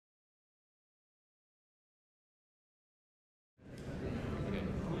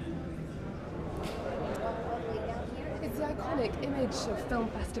iconic image of film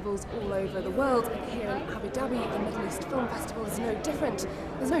festivals all over the world, and here in Abu Dhabi, the Middle East Film Festival is no different.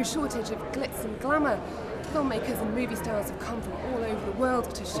 There's no shortage of glitz and glamour. Filmmakers and movie stars have come from all over the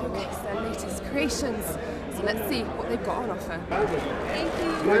world to showcase their latest creations. So let's see what they've got on offer. Thank you.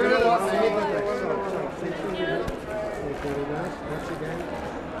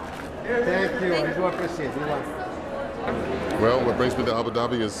 Thank you. I do appreciate it. Well, what brings me to Abu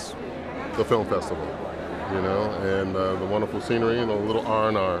Dhabi is the film festival, you know, and the wonderful scenery and a little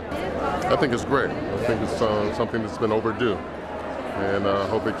R&R. I think it's great. I think it's something that's been overdue, and I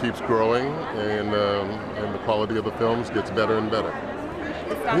hope it keeps growing, and the quality of the films gets better and better.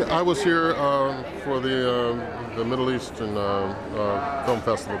 Yeah, I was here for the Middle Eastern Film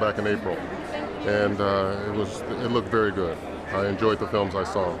Festival back in April, and it looked very good. I enjoyed the films I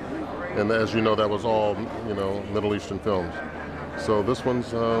saw, and as you know, that was all, you know, Middle Eastern films. So this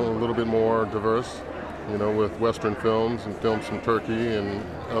one's a little bit more diverse, you know, with Western films and films from Turkey and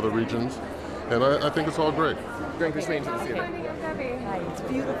other regions, and I think it's all great. Thank you. Hi, it's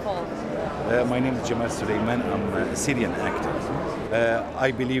beautiful. My name is Jamal Suleiman. I'm a Syrian actor.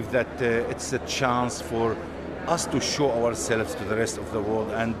 I believe that it's a chance for us to show ourselves to the rest of the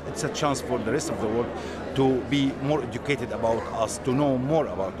world, and it's a chance for the rest of the world to be more educated about us, to know more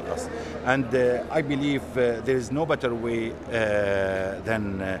about us. And I believe there is no better way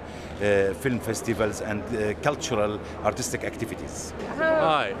than film festivals and cultural artistic activities.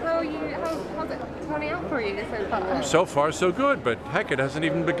 Hi. How's it turning out for you so far? So far, so good, but heck, it hasn't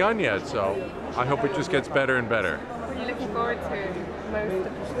even begun yet, so I hope it just gets better and better. What are you looking forward to most?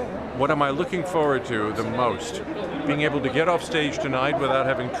 What am I looking forward to the most? Being able to get off stage tonight without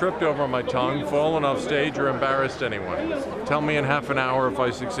having tripped over my tongue, fallen off stage, or embarrassed anyone. Tell me in half an hour if I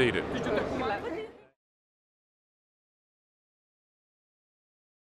succeeded.